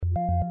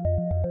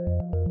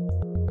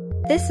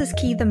This is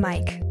Key the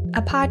Mic,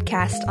 a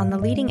podcast on the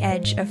leading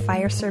edge of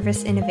fire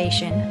service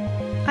innovation.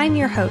 I'm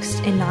your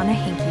host, Inanna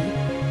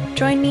Hankey.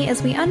 Join me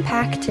as we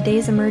unpack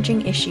today's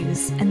emerging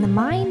issues and the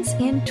minds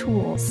and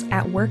tools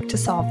at work to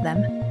solve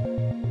them.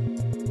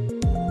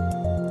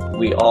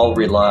 We all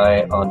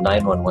rely on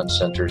 911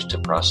 centers to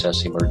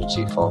process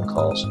emergency phone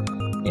calls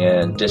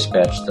and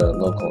dispatch the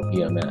local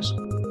EMS.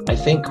 I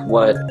think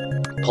what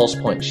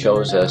PulsePoint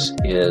shows us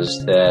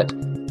is that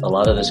a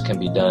lot of this can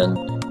be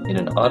done in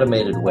an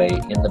automated way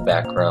in the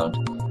background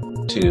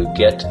to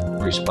get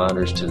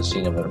responders to the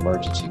scene of an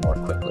emergency more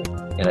quickly.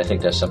 And I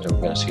think that's something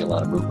we're going to see a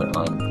lot of movement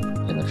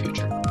on in the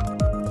future.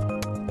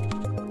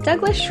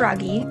 Douglas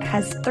Schrage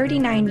has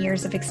 39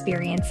 years of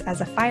experience as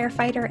a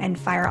firefighter and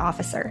fire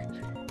officer.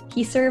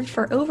 He served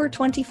for over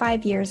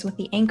 25 years with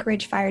the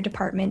Anchorage Fire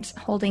Department,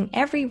 holding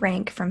every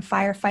rank from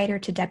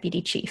firefighter to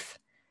deputy chief.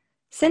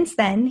 Since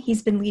then,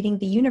 he's been leading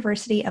the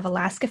University of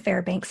Alaska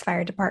Fairbanks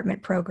Fire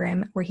Department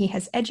program, where he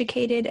has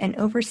educated and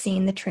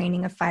overseen the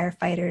training of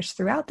firefighters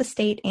throughout the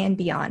state and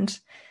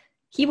beyond.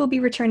 He will be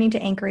returning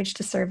to Anchorage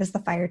to serve as the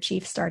fire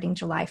chief starting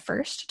July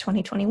 1st,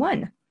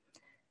 2021.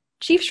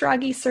 Chief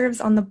Schrage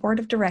serves on the board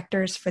of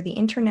directors for the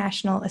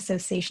International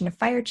Association of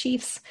Fire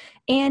Chiefs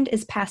and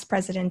is past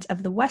president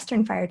of the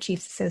Western Fire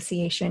Chiefs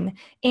Association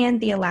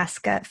and the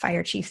Alaska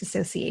Fire Chiefs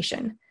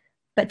Association.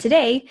 But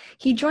today,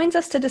 he joins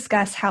us to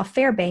discuss how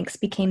Fairbanks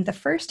became the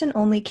first and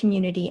only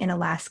community in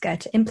Alaska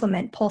to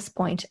implement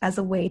PulsePoint as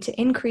a way to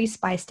increase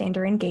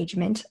bystander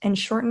engagement and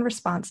shorten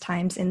response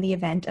times in the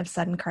event of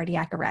sudden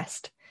cardiac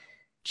arrest.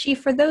 Chief,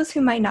 for those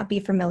who might not be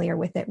familiar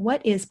with it,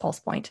 what is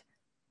PulsePoint?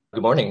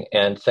 Good morning,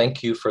 and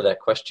thank you for that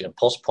question.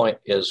 PulsePoint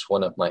is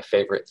one of my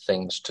favorite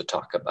things to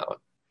talk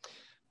about.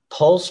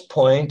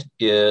 PulsePoint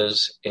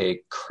is a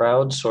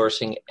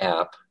crowdsourcing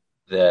app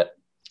that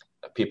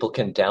people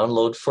can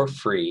download for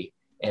free,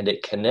 and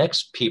it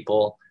connects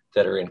people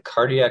that are in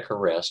cardiac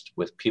arrest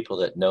with people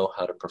that know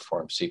how to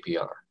perform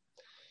CPR.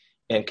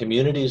 And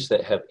communities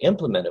that have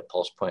implemented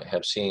PulsePoint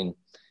have seen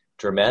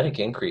dramatic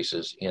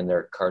increases in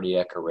their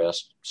cardiac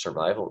arrest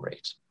survival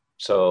rates.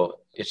 So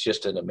it's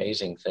just an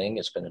amazing thing.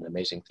 It's been an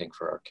amazing thing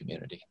for our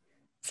community.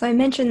 So I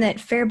mentioned that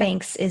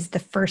Fairbanks is the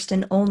first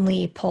and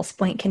only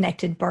PulsePoint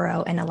connected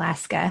borough in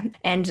Alaska,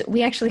 and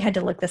we actually had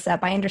to look this up.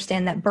 I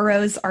understand that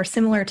boroughs are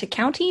similar to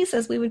counties,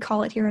 as we would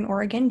call it here in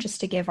Oregon, just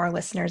to give our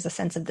listeners a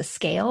sense of the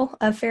scale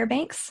of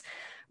Fairbanks.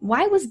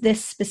 Why was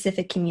this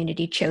specific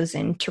community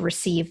chosen to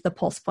receive the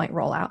PulsePoint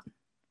rollout?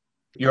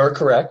 You're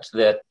correct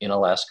that in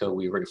Alaska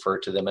we refer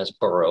to them as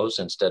boroughs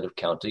instead of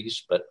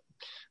counties, but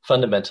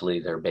fundamentally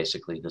they're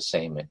basically the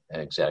same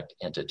exact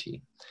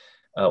entity.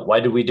 Why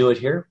do we do it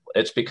here?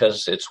 It's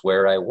because it's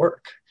where I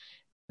work.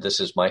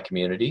 This is my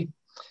community.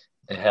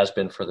 It has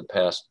been for the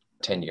past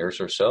 10 years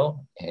or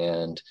so,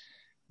 and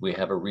we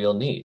have a real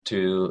need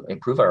to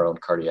improve our own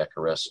cardiac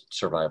arrest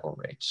survival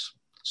rates.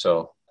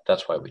 So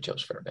that's why we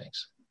chose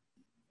Fairbanks.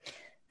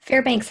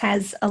 Fairbanks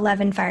has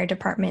 11 fire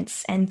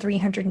departments and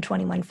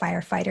 321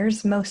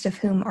 firefighters, most of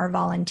whom are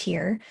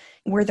volunteer.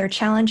 Were there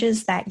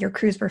challenges that your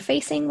crews were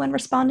facing when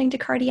responding to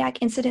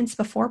cardiac incidents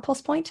before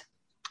PulsePoint?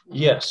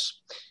 Yes.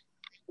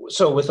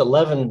 So with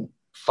 11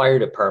 fire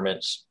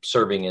departments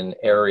serving an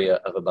area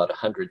of about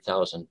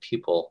 100,000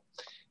 people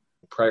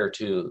prior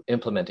to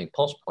implementing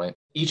PulsePoint,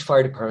 each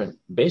fire department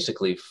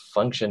basically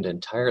functioned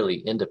entirely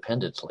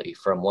independently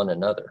from one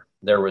another.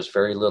 There was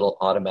very little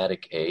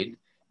automatic aid.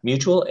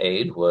 Mutual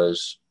aid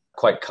was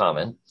quite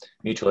common.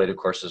 Mutual aid, of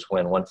course, is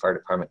when one fire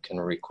department can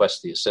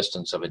request the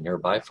assistance of a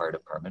nearby fire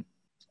department,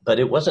 but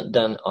it wasn't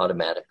done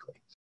automatically.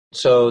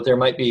 So there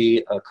might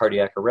be a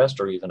cardiac arrest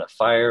or even a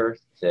fire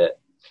that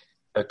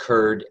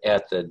occurred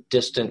at the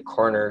distant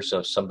corners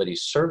of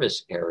somebody's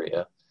service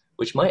area,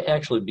 which might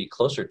actually be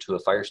closer to a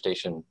fire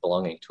station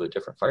belonging to a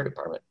different fire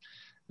department.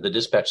 The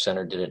dispatch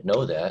center didn't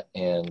know that,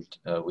 and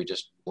we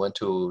just went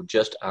to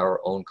just our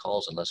own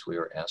calls unless we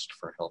were asked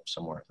for help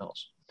somewhere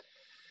else.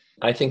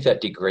 I think that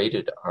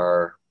degraded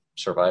our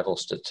survival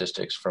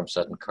statistics from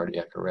sudden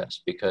cardiac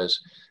arrest because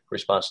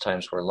response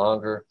times were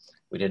longer.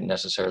 We didn't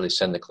necessarily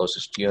send the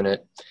closest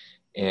unit,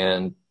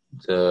 and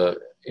the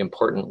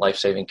important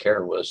life-saving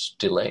care was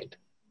delayed.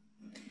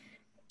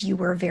 You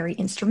were very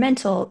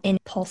instrumental in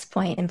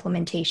PulsePoint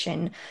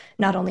implementation,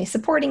 not only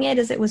supporting it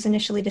as it was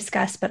initially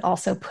discussed, but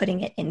also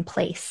putting it in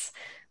place.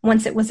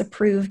 Once it was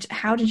approved,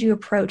 how did you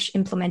approach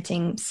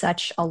implementing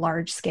such a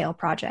large-scale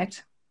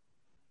project?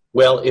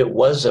 Well, it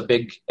was a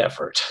big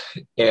effort.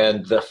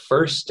 And the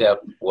first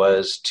step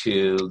was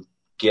to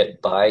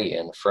get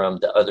buy-in from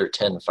the other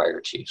 10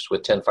 fire chiefs.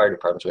 With 10 fire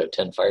departments, we have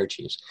 10 fire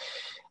chiefs,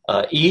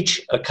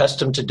 each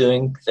accustomed to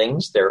doing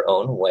things their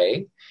own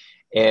way.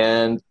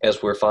 And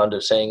as we're fond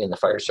of saying in the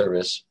fire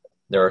service,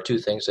 there are two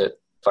things that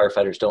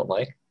firefighters don't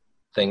like,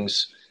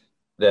 things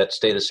that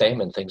stay the same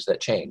and things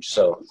that change.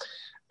 So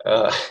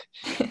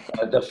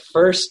the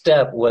first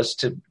step was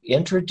to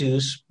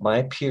introduce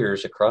my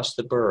peers across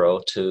the borough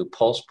to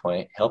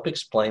PulsePoint, help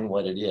explain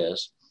what it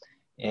is.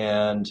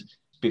 And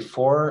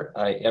before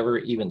I ever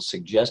even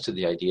suggested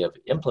the idea of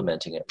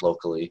implementing it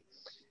locally,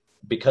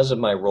 because of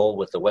my role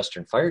with the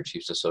Western Fire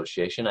Chiefs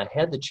Association, I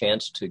had the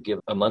chance to give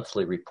a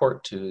monthly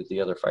report to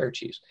the other fire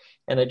chiefs.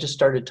 And I just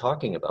started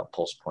talking about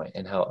Pulse Point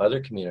and how other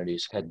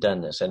communities had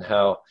done this, and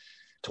how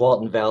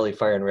Tualatin Valley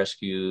Fire and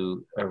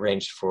Rescue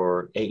arranged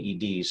for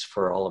AEDs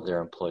for all of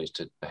their employees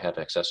to have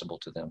accessible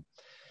to them.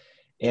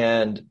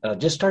 And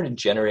just started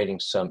generating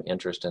some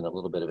interest and a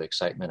little bit of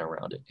excitement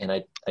around it. And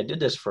I did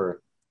this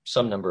for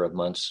some number of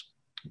months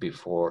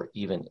before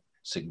even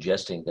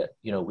suggesting that,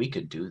 we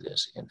could do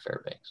this in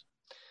Fairbanks.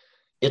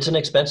 It's an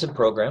expensive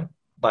program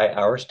by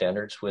our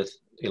standards. With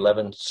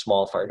 11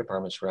 small fire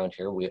departments around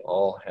here, we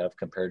all have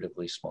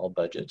comparatively small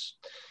budgets.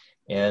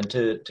 And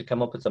to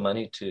come up with the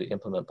money to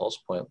implement Pulse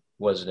Point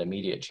was an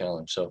immediate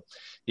challenge. So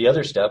the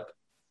other step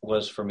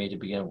was for me to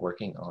begin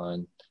working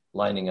on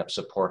lining up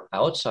support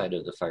outside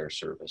of the fire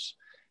service.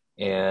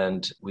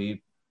 And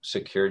we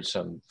secured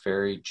some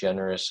very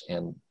generous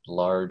and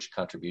large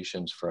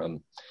contributions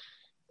from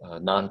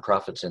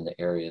nonprofits in the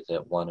area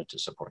that wanted to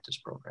support this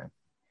program.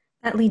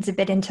 That leads a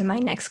bit into my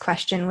next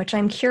question, which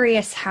I'm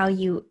curious how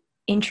you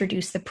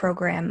introduce the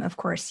program. Of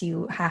course,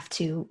 you have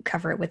to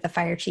cover it with the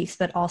fire chiefs,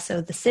 but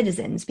also the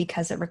citizens,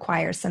 because it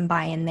requires some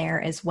buy-in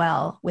there as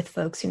well with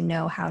folks who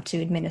know how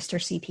to administer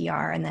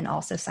CPR and then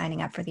also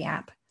signing up for the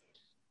app.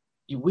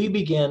 We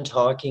began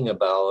talking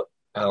about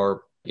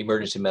our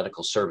emergency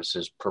medical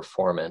services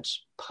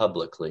performance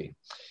publicly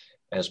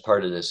as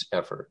part of this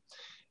effort.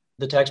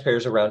 The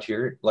taxpayers around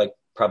here, like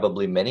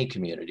probably many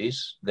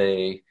communities,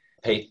 they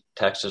pay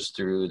taxes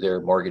through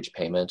their mortgage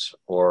payments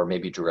or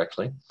maybe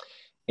directly,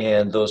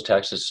 and those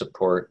taxes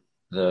support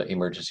the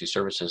emergency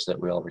services that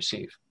we all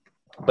receive.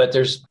 But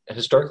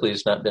historically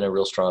has not been a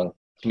real strong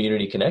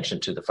community connection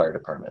to the fire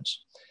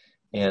departments.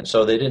 And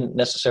so they didn't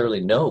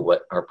necessarily know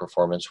what our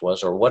performance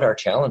was or what our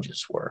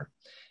challenges were.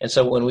 And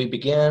so when we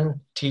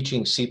began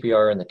teaching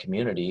CPR in the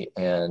community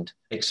and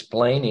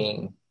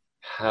explaining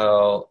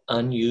how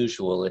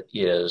unusual it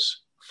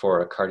is for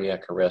a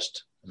cardiac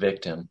arrest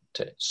victim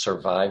to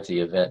survive the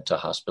event to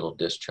hospital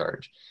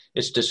discharge,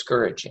 it's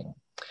discouraging.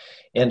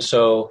 And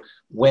so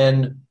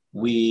when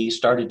we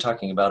started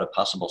talking about a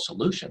possible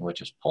solution,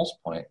 which is Pulse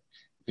Point,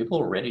 people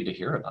were ready to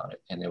hear about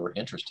it and they were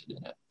interested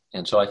in it.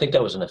 And so I think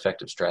that was an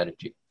effective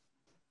strategy.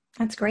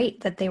 That's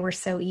great that they were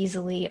so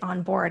easily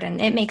on board. And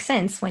it makes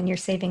sense when you're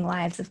saving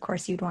lives. Of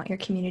course, you'd want your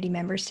community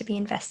members to be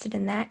invested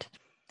in that.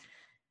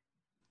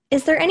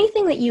 Is there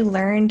anything that you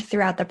learned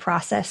throughout the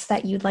process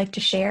that you'd like to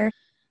share?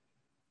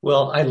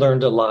 Well, I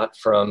learned a lot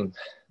from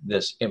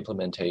this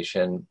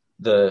implementation.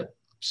 The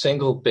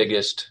single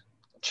biggest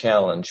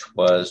challenge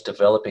was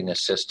developing a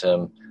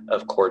system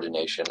of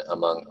coordination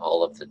among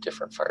all of the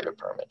different fire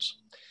departments.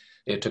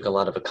 It took a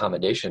lot of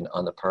accommodation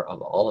on the part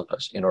of all of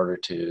us in order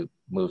to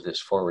move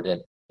this forward.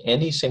 And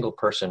any single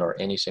person or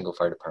any single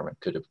fire department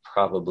could have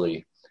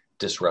probably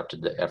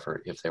disrupted the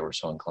effort if they were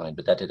so inclined,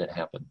 but that didn't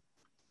happen.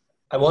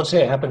 I won't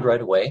say it happened right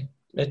away.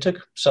 It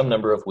took some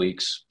number of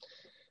weeks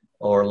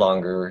or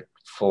longer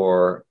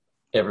for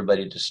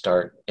everybody to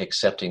start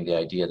accepting the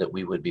idea that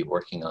we would be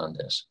working on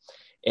this,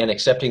 and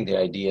accepting the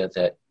idea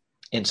that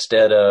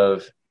instead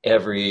of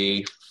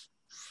every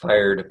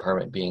fire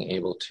department being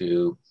able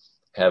to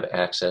have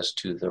access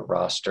to the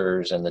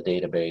rosters and the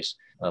database,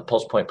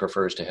 Pulse Point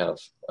prefers to have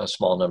a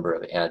small number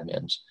of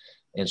admins.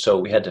 And so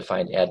we had to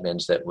find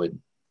admins that would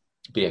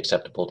be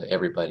acceptable to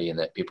everybody and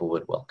that people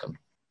would welcome.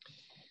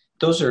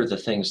 Those are the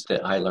things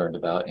that I learned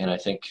about, and I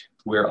think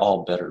we're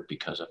all better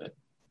because of it.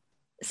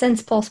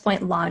 Since Pulse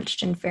Point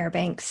launched in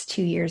Fairbanks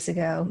 2 years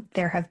ago,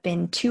 there have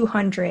been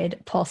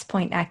 200 Pulse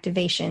Point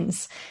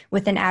activations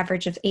with an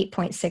average of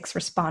 8.6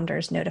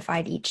 responders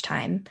notified each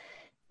time.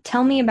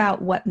 Tell me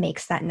about what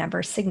makes that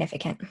number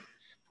significant.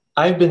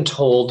 I've been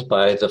told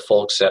by the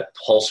folks at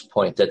Pulse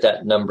Point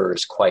that number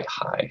is quite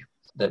high,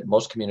 that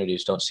most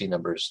communities don't see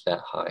numbers that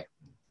high.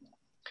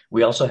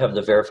 We also have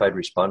the verified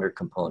responder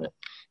component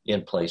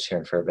in place here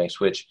in Fairbanks,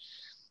 which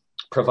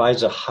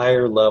provides a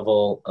higher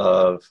level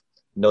of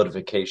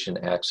notification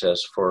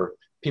access for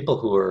people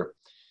who are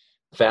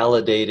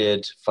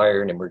validated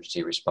fire and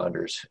emergency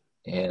responders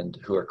and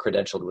who are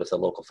credentialed with a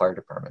local fire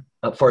department.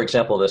 For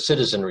example, the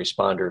citizen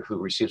responder who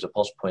receives a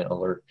Pulse Point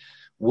alert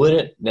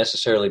wouldn't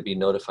necessarily be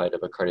notified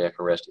of a cardiac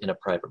arrest in a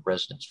private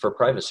residence for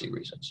privacy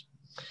reasons.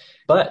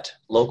 But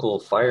local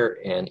fire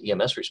and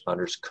EMS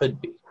responders could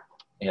be.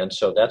 And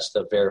so that's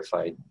the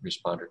verified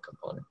responder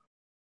component.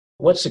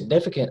 What's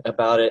significant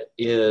about it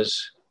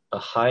is a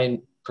high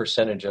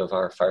percentage of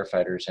our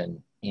firefighters and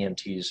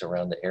EMTs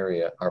around the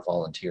area are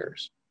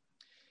volunteers.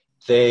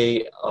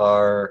 They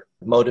are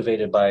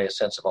motivated by a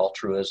sense of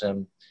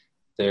altruism.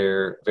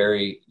 They're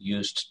very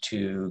used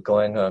to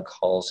going on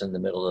calls in the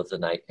middle of the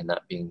night and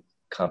not being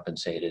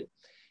compensated.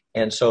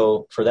 And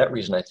so for that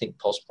reason, I think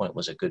Pulse Point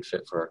was a good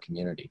fit for our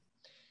community.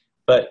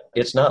 But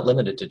it's not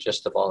limited to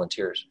just the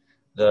volunteers.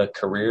 The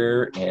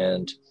career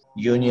and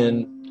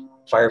union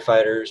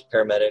firefighters,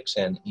 paramedics,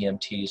 and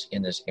EMTs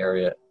in this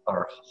area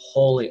are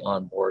wholly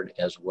on board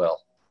as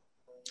well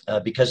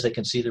because they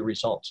can see the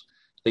results.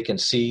 They can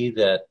see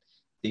that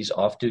these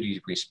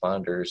off-duty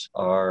responders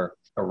are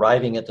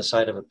arriving at the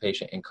site of a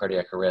patient in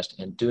cardiac arrest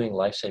and doing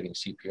life-saving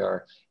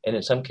CPR, and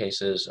in some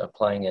cases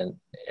applying an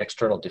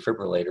external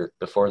defibrillator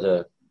before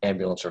the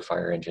ambulance or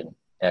fire engine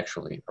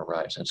actually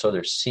arrives. And so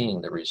they're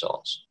seeing the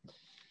results.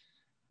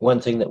 One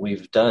thing that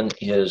we've done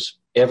is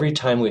every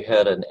time we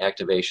had an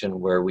activation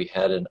where we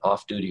had an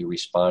off-duty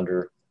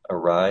responder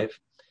arrive,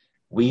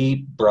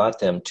 we brought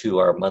them to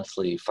our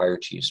monthly fire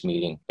chiefs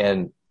meeting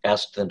and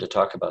asked them to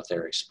talk about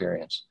their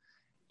experience,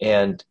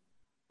 and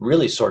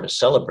really sort of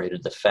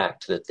celebrated the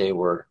fact that they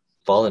were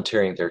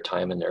volunteering their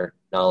time and their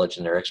knowledge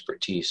and their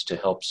expertise to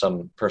help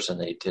some person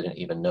they didn't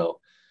even know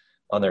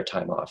on their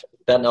time off.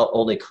 That not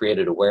only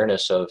created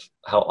awareness of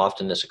how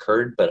often this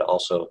occurred, but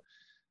also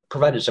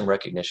provided some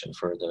recognition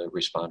for the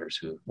responders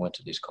who went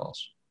to these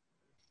calls.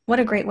 What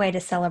a great way to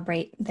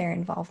celebrate their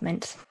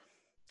involvement.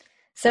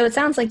 So it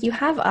sounds like you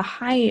have a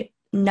high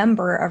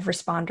number of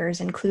responders,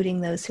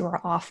 including those who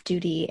are off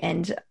duty.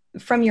 And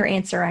from your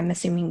answer, I'm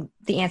assuming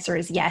the answer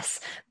is yes,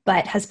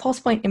 but has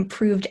PulsePoint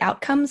improved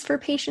outcomes for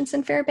patients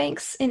in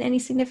Fairbanks in any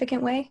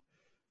significant way?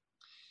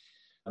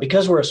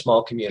 Because we're a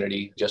small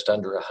community, just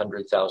under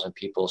 100,000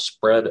 people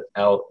spread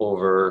out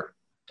over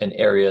an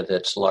area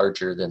that's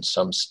larger than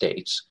some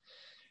states,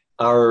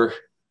 our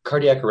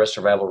cardiac arrest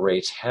survival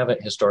rates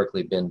haven't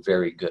historically been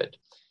very good.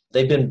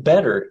 They've been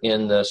better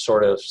in the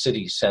sort of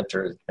city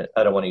center.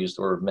 I don't want to use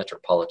the word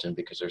metropolitan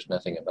because there's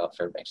nothing about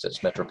Fairbanks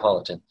that's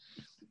metropolitan.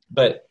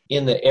 But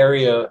in the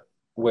area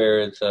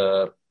where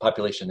the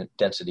population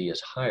density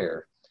is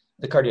higher,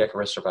 the cardiac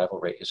arrest survival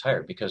rate is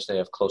higher because they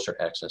have closer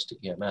access to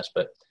EMS.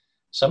 But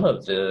some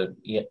of the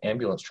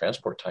ambulance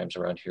transport times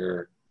around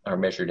here are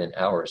measured in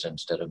hours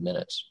instead of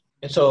minutes.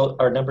 And so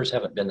our numbers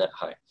haven't been that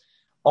high.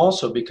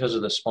 Also, because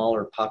of the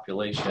smaller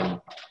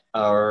population,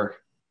 our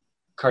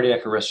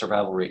cardiac arrest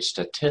survival rate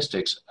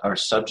statistics are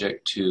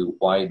subject to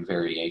wide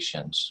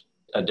variations.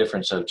 A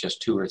difference of just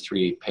 2 or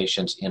 3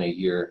 patients in a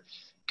year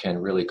can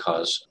really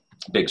cause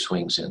big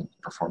swings in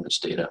performance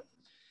data.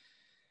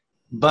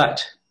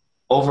 But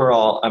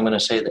overall, I'm going to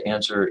say the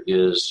answer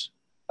is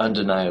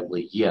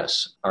undeniably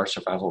yes, our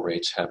survival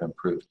rates have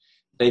improved.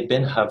 They've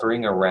been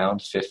hovering around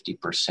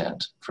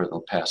 50% for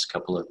the past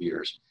couple of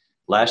years.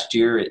 Last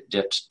year, it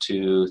dipped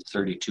to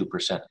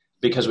 32%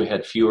 because we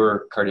had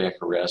fewer cardiac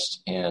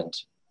arrests and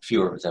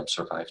fewer of them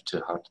survived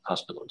to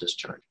hospital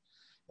discharge.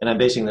 And I'm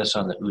basing this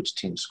on the UTS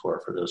team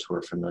score for those who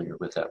are familiar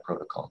with that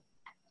protocol.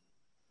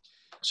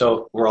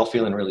 So we're all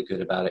feeling really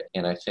good about it.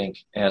 And I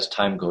think as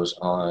time goes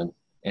on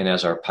and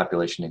as our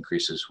population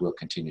increases, we'll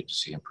continue to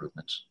see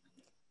improvements.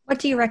 What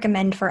do you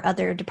recommend for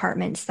other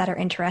departments that are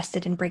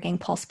interested in bringing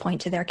PulsePoint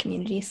to their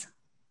communities?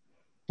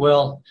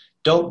 Well,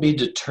 don't be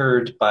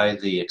deterred by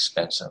the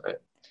expense of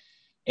it.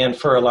 And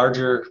for a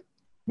larger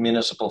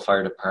municipal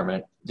fire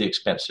department, the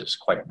expense is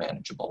quite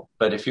manageable.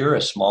 But if you're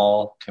a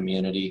small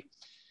community,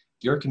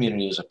 your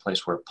community is a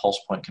place where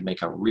PulsePoint can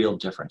make a real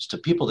difference to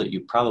people that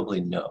you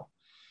probably know.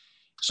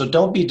 So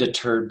don't be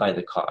deterred by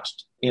the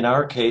cost. In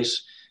our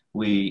case,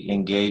 we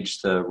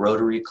engaged the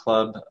Rotary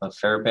Club of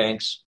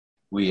Fairbanks,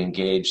 we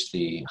engaged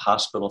the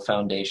Hospital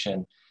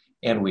Foundation,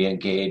 and we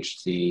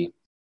engaged the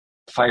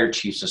Fire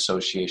Chiefs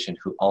Association,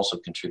 who also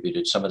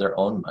contributed some of their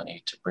own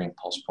money to bring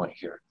PulsePoint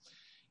here.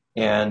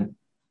 And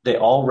they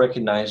all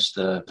recognized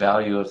the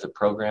value of the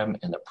program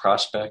and the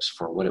prospects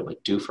for what it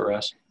would do for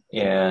us.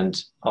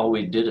 And all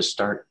we did is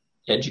start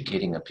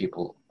educating the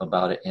people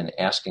about it and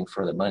asking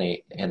for the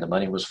money, and the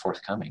money was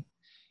forthcoming.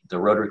 The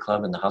Rotary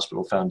Club and the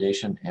Hospital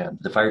Foundation and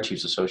the Fire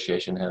Chiefs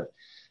Association have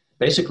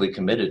basically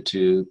committed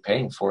to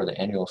paying for the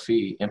annual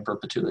fee in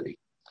perpetuity.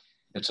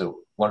 It's a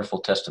wonderful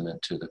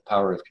testament to the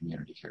power of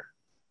community here.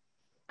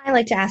 I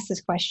like to ask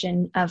this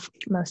question of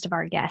most of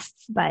our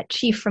guests, but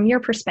Chief, from your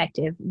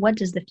perspective, what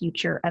does the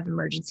future of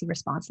emergency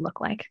response look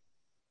like?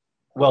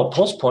 Well,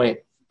 PulsePoint,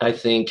 I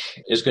think,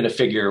 is going to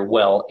figure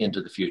well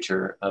into the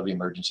future of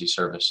emergency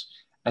service.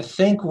 I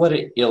think what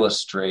it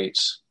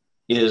illustrates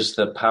is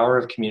the power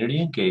of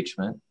community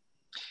engagement,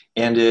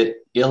 and it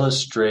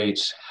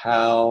illustrates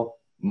how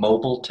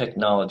mobile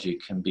technology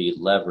can be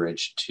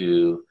leveraged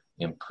to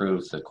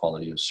improve the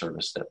quality of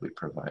service that we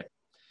provide.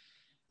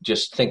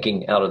 Just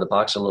thinking out of the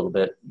box a little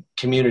bit,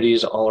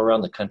 communities all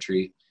around the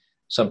country,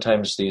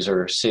 sometimes these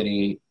are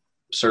city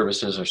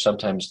services or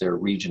sometimes they're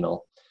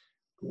regional.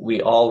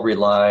 We all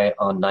rely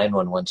on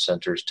 911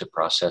 centers to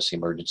process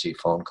emergency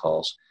phone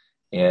calls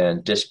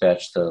and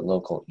dispatch the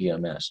local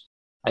EMS.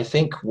 I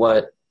think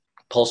what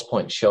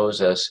PulsePoint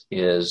shows us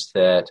is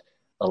that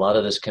a lot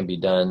of this can be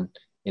done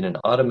in an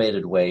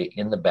automated way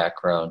in the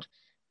background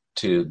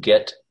to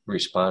get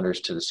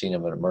responders to the scene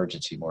of an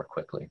emergency more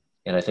quickly.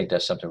 And I think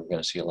that's something we're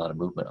going to see a lot of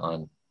movement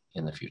on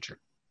in the future.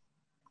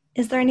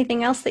 Is there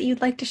anything else that you'd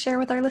like to share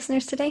with our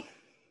listeners today?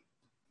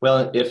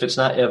 Well, if it's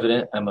not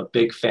evident, I'm a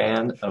big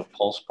fan of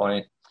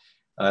PulsePoint.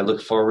 I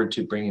look forward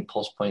to bringing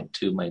PulsePoint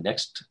to my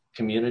next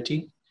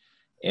community.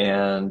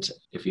 And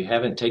if you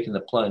haven't taken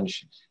the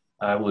plunge,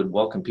 I would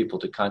welcome people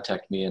to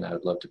contact me, and I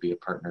would love to be a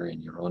partner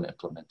in your own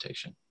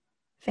implementation.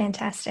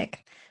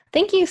 Fantastic.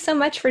 Thank you so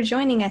much for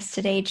joining us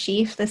today,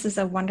 Chief. This is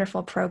a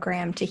wonderful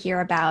program to hear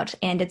about,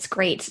 and it's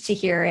great to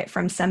hear it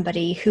from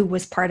somebody who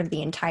was part of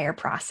the entire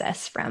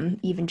process,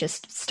 from even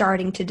just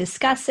starting to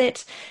discuss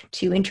it,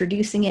 to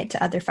introducing it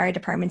to other fire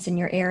departments in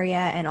your area,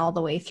 and all the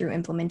way through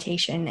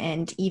implementation,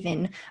 and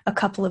even a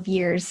couple of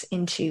years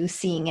into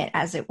seeing it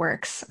as it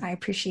works. I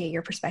appreciate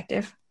your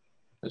perspective.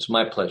 It's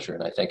my pleasure,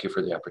 and I thank you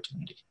for the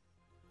opportunity.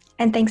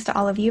 And thanks to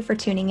all of you for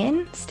tuning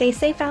in. Stay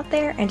safe out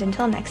there, and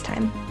until next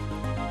time.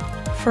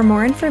 For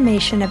more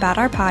information about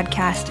our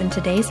podcast and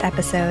today's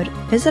episode,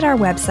 visit our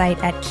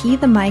website at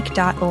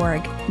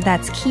keythemic.org.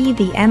 That's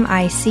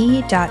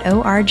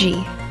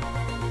keythemic.org.